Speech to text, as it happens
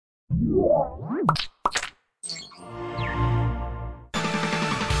Hey,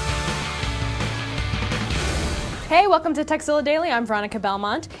 welcome to Tekzilla Daily. I'm Veronica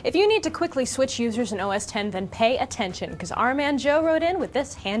Belmont. If you need to quickly switch users in OS X, then pay attention, because our man Joe wrote in with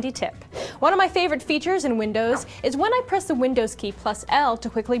this handy tip. One of my favorite features in Windows is when I press the Windows key plus L to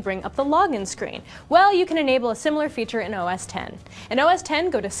quickly bring up the login screen. Well, you can enable a similar feature in OS X. In OS X,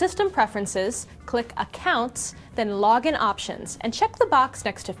 go to System Preferences, click Accounts, then Login Options, and check the box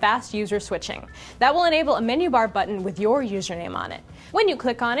next to Fast User Switching. That will enable a menu bar button with your username on it. When you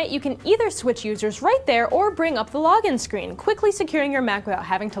click on it, you can either switch users right there or bring up the login screen, quickly securing your Mac without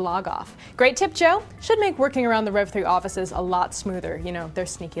having to log off. Great tip, Joe. Should make working around the Rev3 offices a lot smoother. You know, they're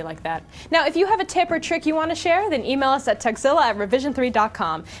sneaky like that. Now, if you have a tip or trick you want to share, then email us at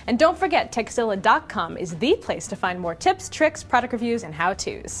tekzilla@revision3.com. And don't forget, tekzilla.com is the place to find more tips, tricks, product reviews, and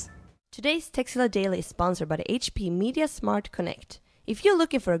how-tos. Today's Tekzilla Daily is sponsored by the HP Media Smart Connect. If you're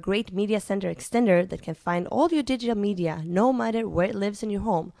looking for a great media center extender that can find all your digital media no matter where it lives in your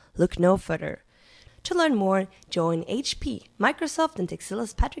home, look no further. To learn more, join HP, Microsoft, and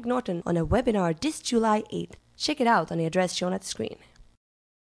Tekzilla's Patrick Norton on a webinar this July 8th. Check it out on the address shown at the screen.